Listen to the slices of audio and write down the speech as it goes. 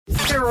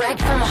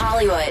Direct from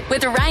Hollywood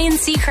with Ryan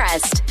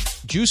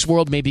Seacrest. Juice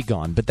WRLD may be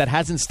gone, but that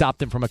hasn't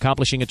stopped him from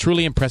accomplishing a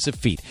truly impressive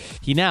feat.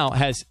 He now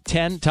has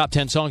 10 top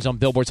 10 songs on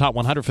Billboard's Hot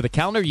 100 for the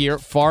calendar year,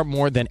 far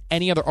more than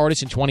any other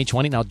artist in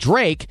 2020. Now,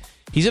 Drake,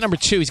 he's at number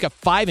 2. He's got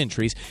 5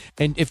 entries.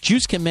 And if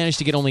Juice can manage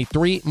to get only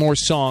 3 more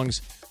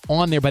songs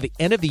on there by the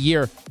end of the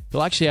year,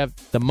 he'll actually have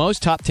the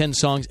most top 10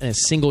 songs in a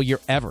single year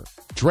ever.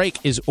 Drake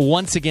is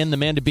once again the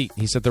man to beat.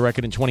 He set the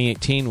record in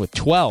 2018 with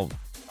 12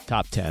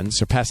 top 10s,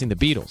 surpassing the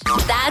Beatles.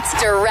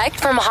 That's Direct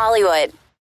from Hollywood.